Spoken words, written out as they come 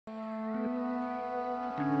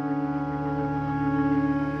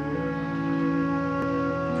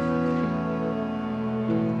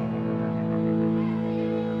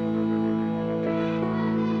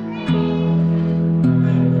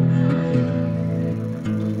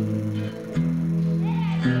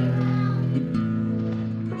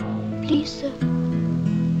Please, sir,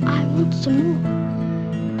 I want some more.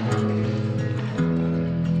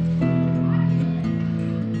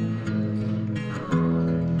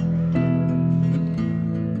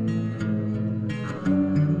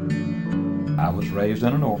 I was raised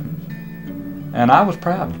in an orphanage, and I was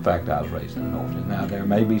proud of the fact I was raised in an orphanage. Now, there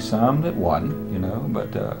may be some that wasn't, you know,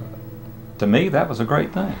 but to me, that was a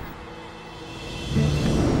great thing.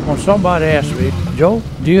 When somebody asked me, Joe,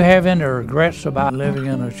 do you have any regrets about living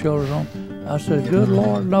in a children's home? I said, good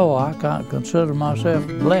Lord, no, I can't consider myself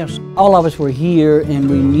blessed. All of us were here, and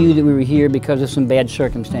we knew that we were here because of some bad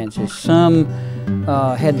circumstances. Some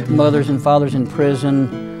had mothers and fathers in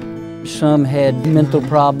prison, some had mental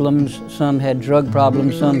problems, some had drug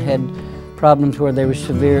problems, some had problems where there was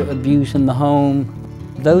severe abuse in the home.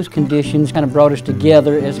 Those conditions kind of brought us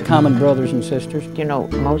together as common brothers and sisters. You know,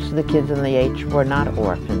 most of the kids in the H were not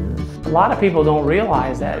orphans. A lot of people don't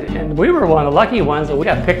realize that, and we were one of the lucky ones that we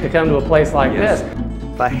got picked to come to a place like this.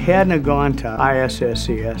 If I hadn't gone to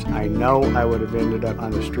ISSCS, I know I would have ended up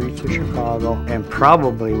on the streets of Chicago and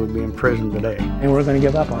probably would be in prison today. And we're going to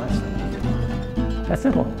give up on it. That's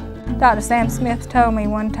simple. Dr. Sam Smith told me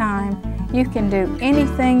one time, you can do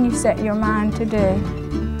anything you set your mind to do,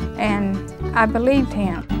 and I believed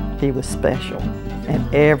him. He was special,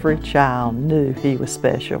 and every child knew he was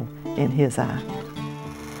special in his eye.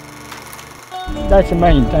 That's the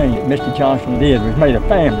main thing that Mr. Johnson did, was made a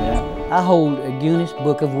family out of it. I hold a Guinness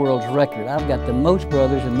Book of World's Record. I've got the most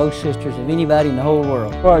brothers and most sisters of anybody in the whole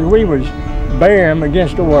world. Well, we was bearing them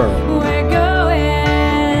against the world. We're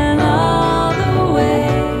going all the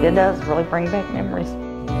way. It does really bring back memories.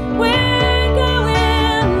 We're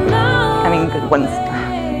going all I mean, good ones.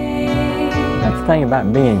 That's the thing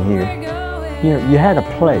about being here. You had a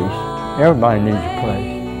place. Everybody needs a place.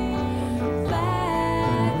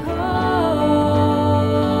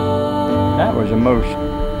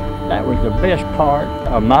 That was the best part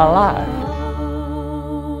of my life.